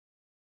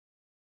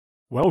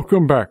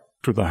Welcome back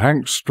to the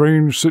Hank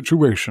Strange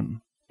Situation,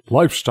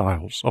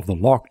 Lifestyles of the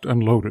Locked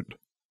and Loaded.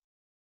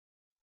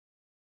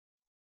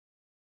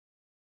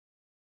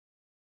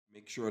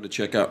 Make sure to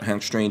check out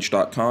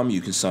hankstrange.com.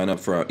 You can sign up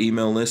for our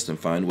email list and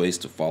find ways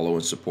to follow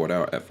and support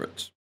our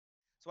efforts.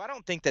 So I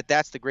don't think that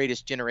that's the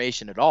greatest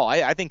generation at all.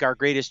 I think our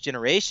greatest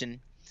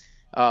generation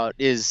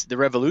is the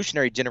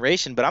revolutionary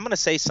generation, but I'm going to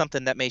say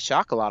something that may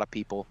shock a lot of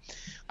people.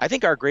 I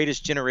think our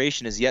greatest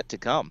generation is yet to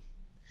come.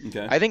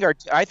 Okay.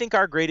 I think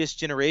our greatest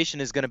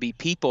generation is going to be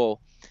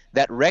people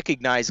that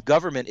recognize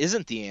government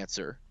isn't the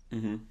answer,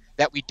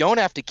 that we don't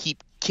have to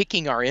keep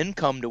kicking our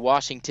income to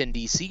Washington,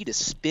 D.C. to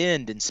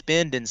spend and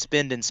spend and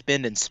spend and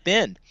spend and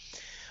spend.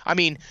 I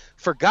mean,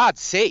 for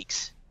God's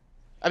sakes,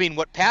 I mean,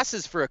 what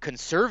passes for a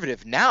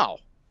conservative now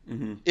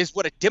is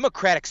what a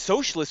democratic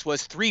socialist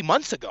was 3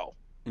 months ago.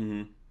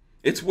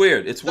 It's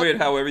weird. It's weird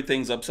how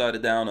everything's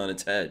upside down on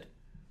its head.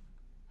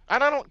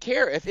 And I don't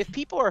care if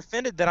people are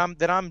offended that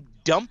I'm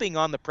dumping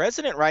on the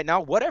president right now.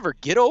 Whatever,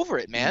 get over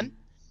it, man.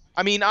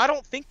 I mean, I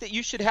don't think that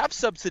you should have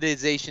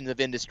subsidization of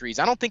industries.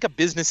 I don't think a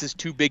business is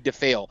too big to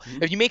fail.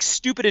 If you make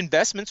stupid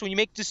investments, when you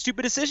make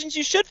stupid decisions,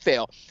 you should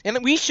fail,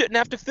 and we shouldn't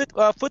have to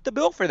foot the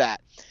bill for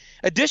that.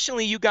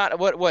 Additionally, you got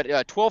what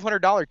a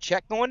 $1,200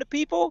 check going to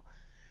people.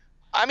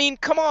 I mean,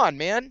 come on,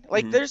 man.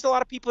 Like, there's a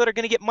lot of people that are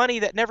going to get money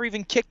that never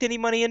even kicked any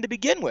money in to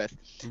begin with.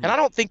 And I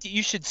don't think that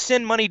you should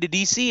send money to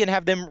D.C. and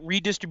have them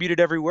redistributed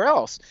everywhere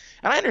else.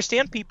 And I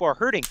understand people are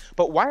hurting,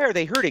 but why are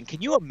they hurting?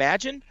 Can you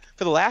imagine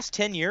for the last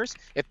 10 years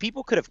if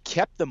people could have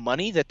kept the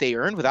money that they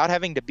earned without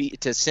having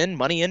to send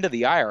money into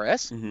the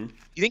IRS?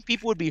 You think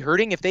people would be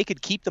hurting if they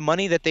could keep the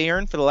money that they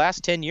earned for the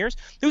last 10 years?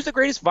 Who's the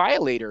greatest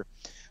violator?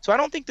 So I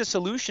don't think the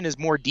solution is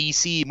more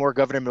DC, more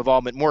government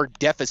involvement, more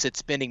deficit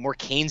spending, more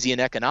Keynesian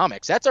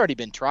economics. That's already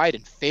been tried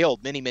and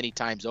failed many, many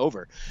times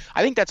over.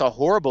 I think that's a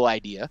horrible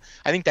idea.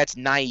 I think that's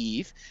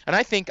naive. And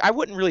I think I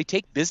wouldn't really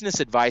take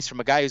business advice from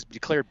a guy who's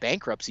declared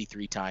bankruptcy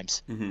 3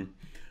 times.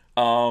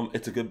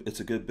 It's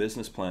a good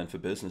business plan for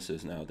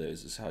businesses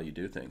nowadays is how you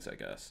do things, I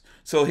guess.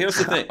 So here's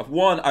the thing.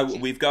 One,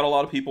 we've got a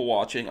lot of people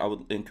watching. I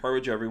would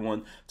encourage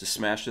everyone to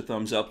smash the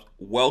thumbs up.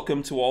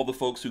 Welcome to all the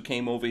folks who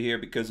came over here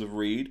because of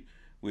Reid.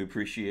 We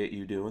appreciate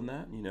you doing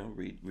that. You know,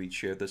 Reid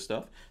shared this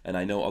stuff, and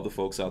I know other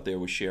folks out there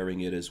were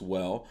sharing it as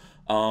well.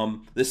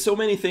 There's so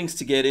many things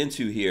to get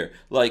into here.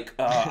 Like,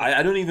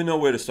 I don't even know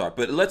where to start.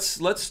 But let's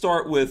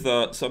start with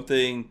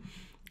something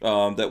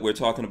that we're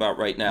talking about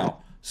right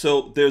now.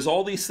 So there's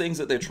all these things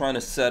that they're trying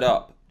to set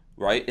up,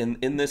 right?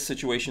 In this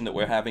situation that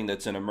we're having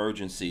that's an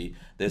emergency,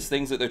 there's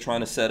things that they're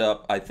trying to set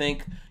up. I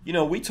think, you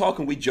know, we talk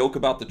and we joke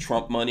about the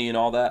Trump money and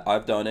all that.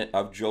 I've done it.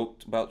 I've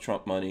joked about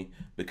Trump money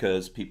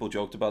because people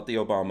joked about the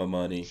Obama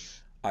money.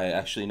 I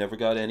actually never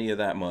got any of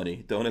that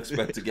money. Don't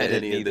expect to get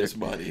any of this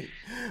money.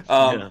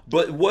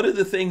 But what are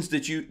the things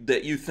that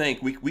you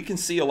think we can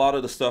see a lot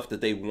of the stuff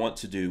that they want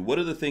to do? What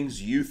are the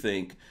things you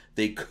think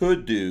they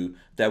could do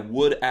that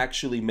would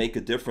actually make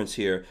a difference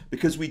here?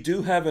 Because we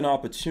do have an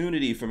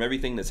opportunity from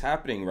everything that's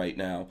happening right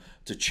now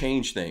to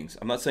change things.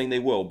 I'm not saying they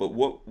will, but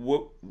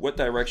what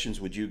directions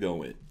would you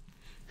go in?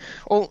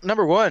 Well,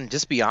 number one,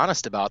 just be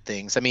honest about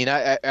things. I mean,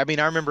 I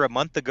remember a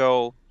month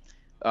ago,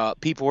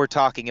 people were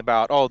talking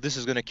about, oh, this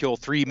is going to kill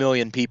 3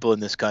 million people in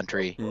this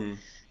country.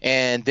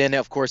 And then,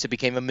 of course, it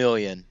became 1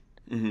 million.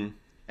 And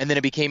then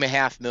it became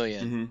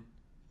 500,000.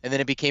 And then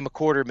it became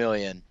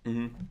 250,000.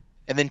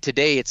 And then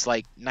today it's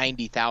like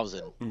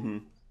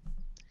 90,000.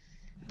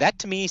 That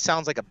to me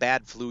sounds like a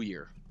bad flu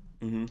year.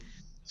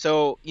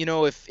 So, you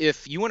know,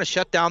 if you want to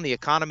shut down the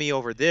economy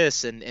over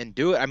this and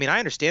do it, I mean, I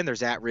understand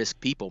there's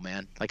at-risk people,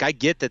 man. Like, I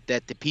get that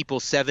the people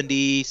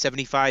 70,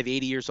 75,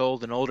 80 years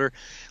old and older,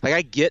 like,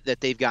 I get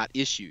that they've got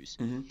issues.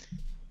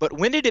 But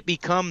when did it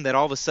become that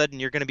all of a sudden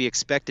you're going to be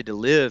expected to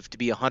live to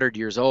be 100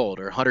 years old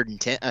or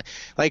 110?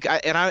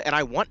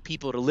 I want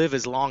people to live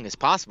as long as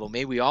possible.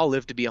 Maybe we all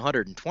live to be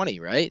 120,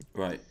 right?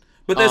 Right.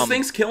 But there's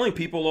things killing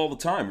people all the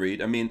time,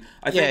 Reid. I mean,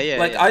 I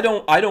think I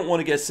don't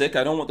want to get sick.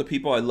 I don't want the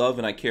people I love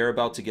and I care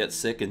about to get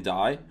sick and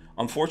die.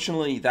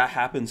 Unfortunately, that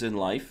happens in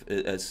life,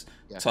 as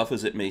tough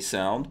as it may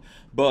sound.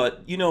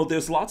 But, you know,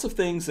 there's lots of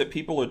things that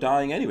people are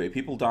dying anyway.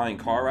 People die in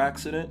car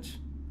accidents.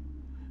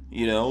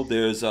 You know,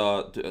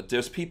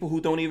 there's people who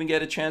don't even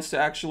get a chance to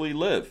actually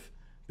live.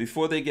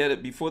 Before they get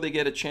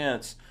a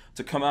chance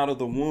to come out of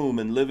the womb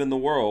and live in the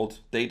world,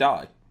 they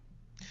die.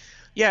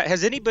 Yeah,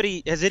 has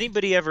anybody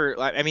ever,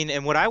 I mean,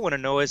 and what I want to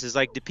know is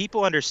like, do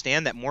people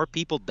understand that more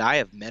people die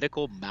of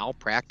medical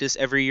malpractice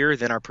every year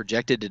than are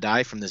projected to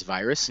die from this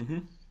virus?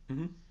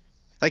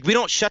 Like, we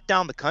don't shut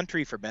down the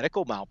country for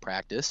medical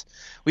malpractice.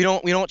 We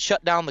don't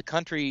shut down the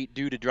country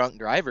due to drunk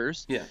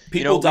drivers. Yeah,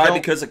 people die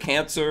because of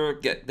cancer.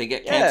 They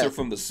get cancer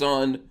from the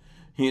sun.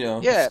 You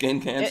know,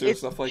 skin cancer,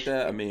 stuff like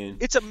that. I mean,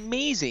 it's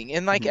amazing.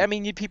 And like, I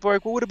mean, people are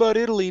like, well, what about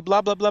Italy?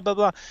 Blah, blah, blah, blah,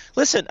 blah.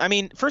 Listen, I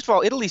mean, first of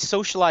all, Italy's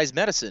socialized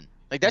medicine.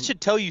 Like, that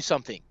should tell you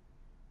something.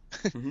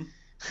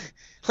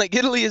 Like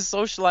Italy is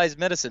socialized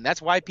medicine.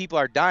 That's why people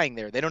are dying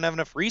there. They don't have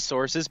enough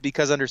resources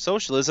because under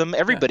socialism,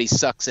 everybody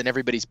sucks and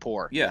everybody's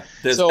poor. Yeah,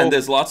 So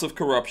there's lots of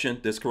corruption.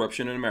 There's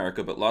corruption in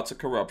America, but lots of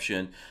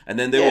corruption. And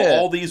then there were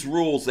all these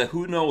rules that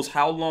who knows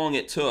how long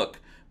it took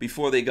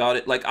before they got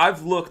it. Like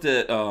I've looked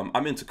at,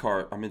 I'm into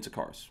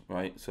cars,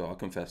 right? So I'll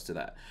confess to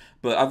that.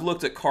 But I've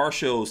looked at car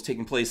shows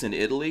taking place in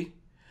Italy,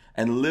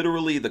 and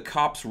literally the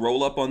cops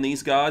roll up on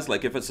these guys,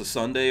 like if it's a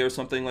Sunday or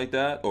something like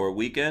that, or a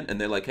weekend,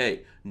 and they're like,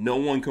 hey, no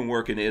one can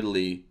work in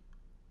Italy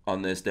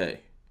on this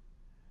day.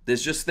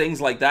 There's just things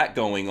like that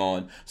going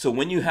on. So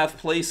when you have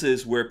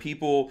places where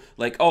people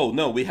like, oh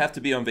no, we have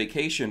to be on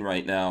vacation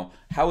right now,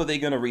 how are they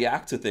going to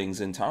react to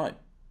things in time?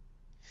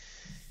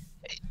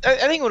 I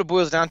think what it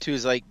boils down to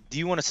is like, do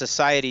you want a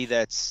society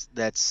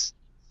that's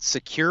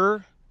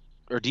secure,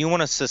 or do you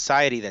want a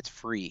society that's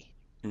free,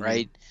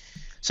 right?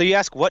 So you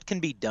ask what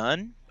can be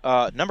done.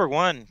 Number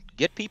one,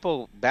 get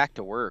people back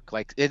to work.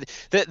 Like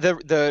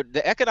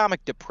the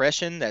economic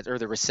depression or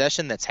the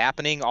recession that's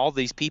happening, all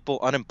these people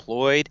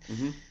unemployed,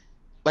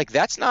 like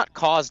that's not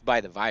caused by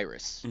the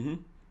virus.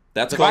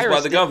 That's caused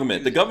by the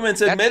government. The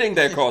government's admitting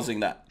they're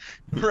causing that.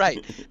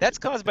 Right. That's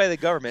caused by the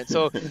government.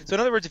 So in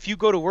other words, if you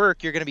go to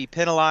work, you're going to be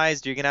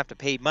penalized. You're going to have to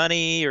pay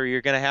money, or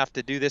you're going to have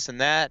to do this and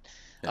that.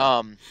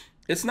 Yeah.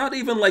 It's not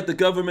even like the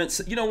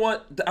government's. You know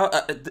what?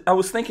 I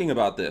was thinking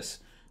about this.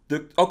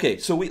 Okay,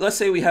 so let's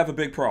say we have a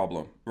big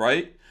problem,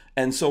 right?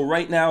 And so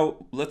right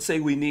now, let's say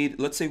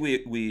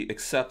we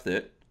accept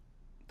it,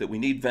 that we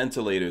need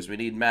ventilators, we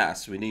need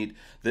masks, we need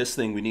this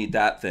thing, we need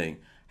that thing.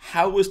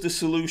 How is the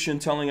solution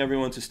telling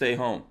everyone to stay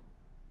home?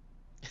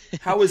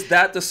 How is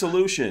that the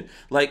solution?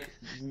 Like,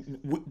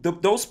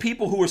 those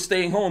people who are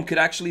staying home could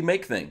actually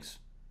make things.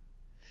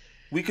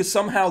 We could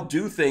somehow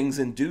do things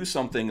and do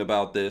something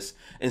about this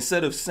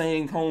instead of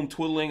staying home,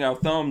 twiddling our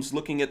thumbs,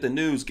 looking at the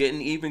news,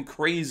 getting even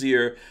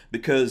crazier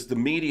because the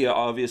media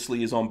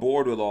obviously is on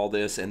board with all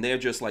this and they're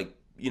just like,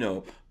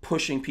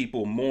 pushing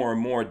people more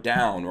and more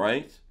down,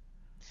 right?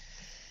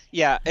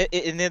 Yeah,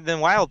 and then the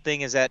wild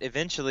thing is that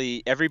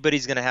eventually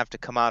everybody's going to have to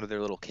come out of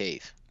their little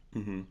cave.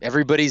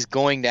 Everybody's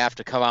going to have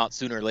to come out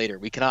sooner or later.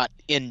 We cannot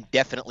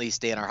indefinitely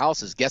stay in our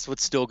houses. Guess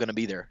what's still going to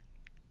be there?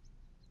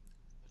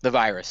 The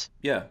virus.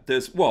 Yeah,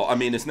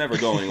 it's never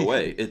going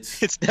away.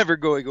 It's never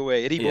going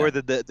away any more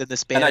than the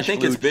Spanish And I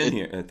think flu. it's been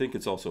here. I think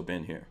it's also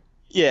been here.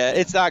 Yeah,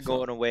 it's not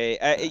going away.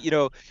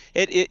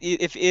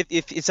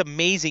 It's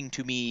amazing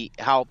to me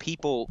how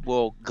people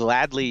will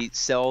gladly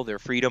sell their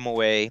freedom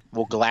away,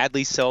 will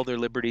gladly sell their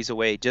liberties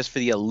away just for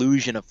the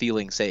illusion of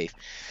feeling safe.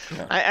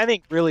 Yeah. I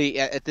think really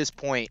at this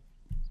point,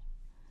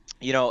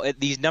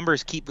 these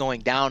numbers keep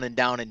going down and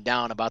down and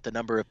down about the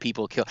number of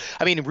people killed.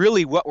 I mean,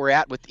 really what we're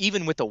at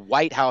even with the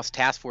White House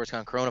task force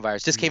on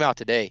coronavirus just came out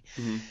today.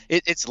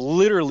 It's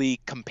literally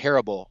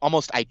comparable,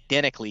 almost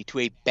identically to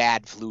a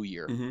bad flu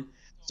year.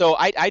 So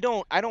I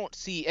don't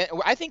see.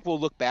 I think we'll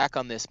look back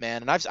on this,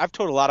 man. And I've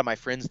told a lot of my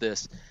friends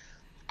this.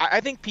 I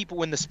think people,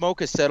 when the smoke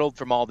has settled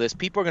from all this,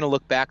 people are going to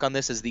look back on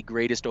this as the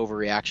greatest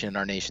overreaction in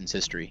our nation's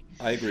history.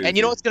 I agree. And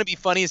you know what's going to be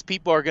funny is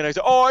people are going to say,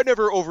 "Oh, I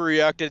never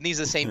overreacted." And these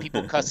are the same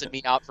people cussing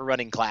me out for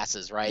running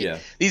classes, right? Yeah.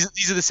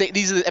 These are the same.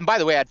 And by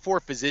the way, I had 4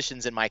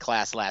 physicians in my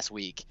class last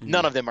week.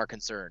 None of them are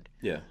concerned.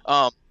 Yeah.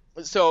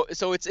 So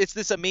it's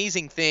this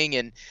amazing thing,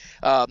 and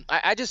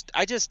I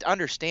just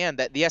understand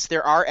that yes,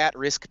 there are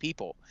at-risk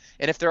people,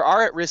 and if there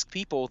are at-risk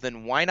people,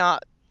 then why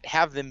not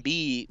have them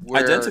be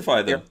where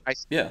identify them?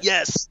 Yeah.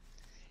 Yes.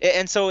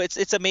 And so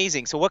it's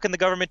amazing. So what can the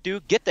government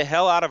do? Get the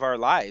hell out of our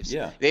lives.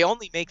 Yeah. They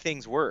only make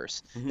things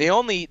worse. They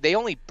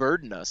only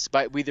burden us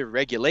by either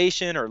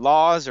regulation or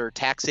laws or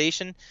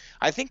taxation.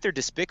 I think they're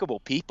despicable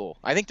people.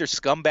 I think they're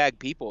scumbag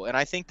people. And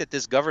I think that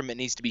this government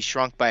needs to be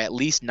shrunk by at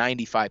least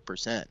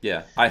 95%.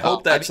 Yeah. I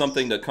hope that's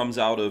something that comes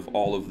out of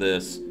all of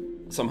this.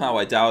 Somehow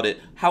I doubt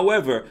it.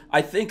 However,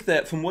 I think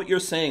that from what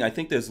you're saying, I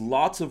think there's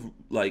lots of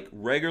like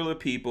regular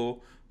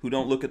people who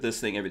don't look at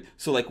this thing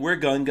so like we're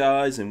gun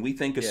guys and we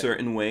think a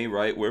certain way,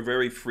 right? We're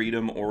very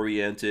freedom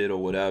oriented or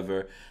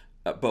whatever.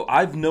 But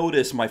I've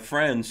noticed my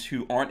friends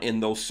who aren't in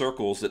those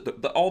circles,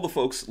 that all the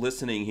folks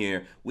listening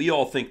here, we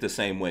all think the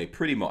same way,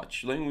 pretty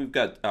much. Like, we've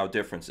got our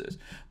differences.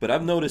 But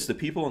I've noticed the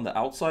people in the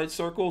outside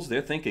circles,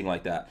 they're thinking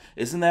like that.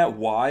 Isn't that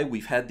why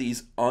we've had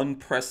these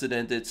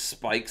unprecedented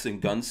spikes in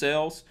gun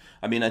sales?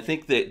 I mean, I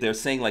think that they're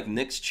saying like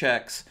NICS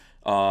checks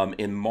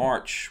in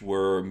March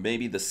were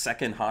maybe the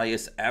second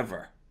highest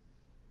ever.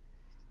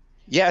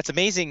 Yeah, it's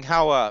amazing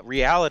how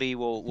reality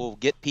will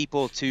get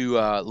people to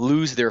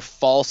lose their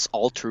false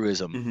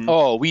altruism.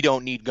 Oh, we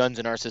don't need guns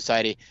in our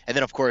society, and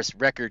then of course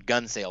record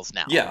gun sales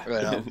now.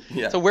 Yeah,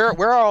 yeah. So where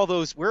are all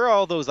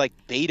those like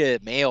beta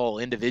male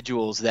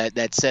individuals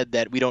that said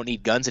that we don't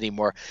need guns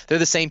anymore? They're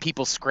the same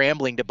people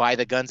scrambling to buy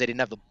the guns they didn't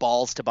have the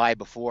balls to buy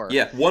before.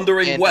 Yeah,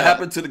 wondering what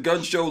happened to the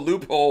gun show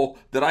loophole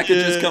that I could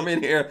just come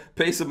in here,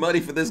 pay some money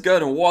for this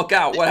gun, and walk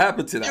out. What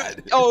happened to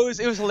that? Oh,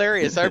 it was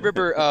hilarious. I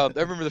remember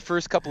the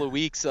first couple of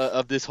weeks of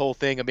of this whole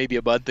thing maybe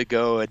a month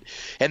ago,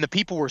 and the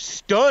people were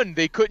stunned.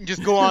 They couldn't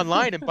just go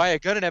online and buy a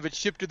gun and have it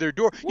shipped to their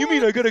door. You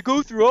mean I got to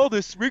go through all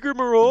this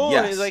rigmarole?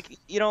 Yes. And it's like,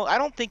 I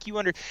don't think you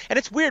and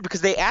it's weird because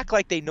they act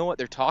like they know what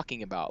they're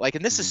talking about. Like,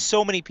 and this is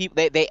so many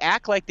people, they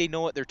act like they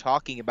know what they're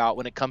talking about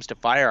when it comes to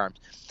firearms.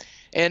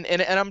 And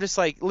I'm just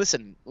like,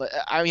 listen,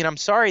 I mean, I'm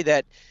sorry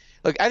that,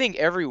 look, I think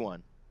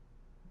everyone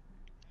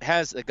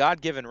has a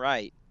God-given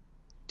right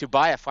to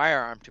buy a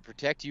firearm to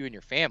protect you and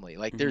your family.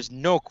 Like, there's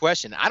no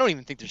question. I don't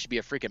even think there should be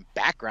a freaking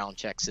background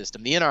check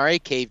system. The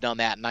NRA caved on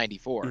that in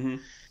 '94.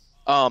 It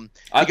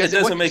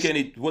doesn't make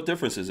any. What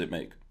difference does it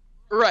make?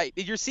 Right.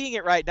 You're seeing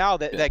it right now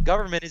that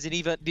government isn't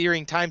even,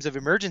 during times of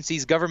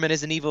emergencies, government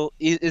isn't evil.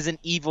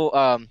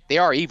 They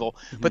are evil,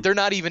 but they're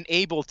not even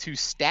able to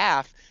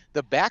staff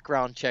the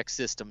background check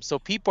system. So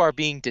people are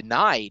being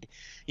denied,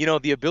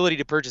 the ability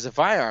to purchase a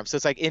firearm. So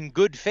it's like, in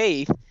good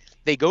faith,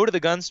 they go to the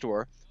gun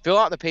store, fill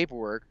out the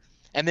paperwork,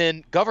 and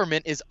then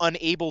government is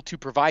unable to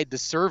provide the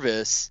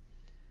service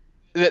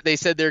that they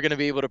said they're going to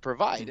be able to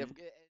provide.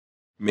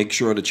 Make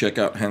sure to check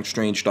out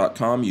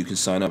HankStrange.com. You can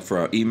sign up for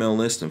our email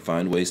list and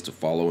find ways to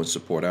follow and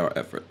support our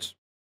efforts.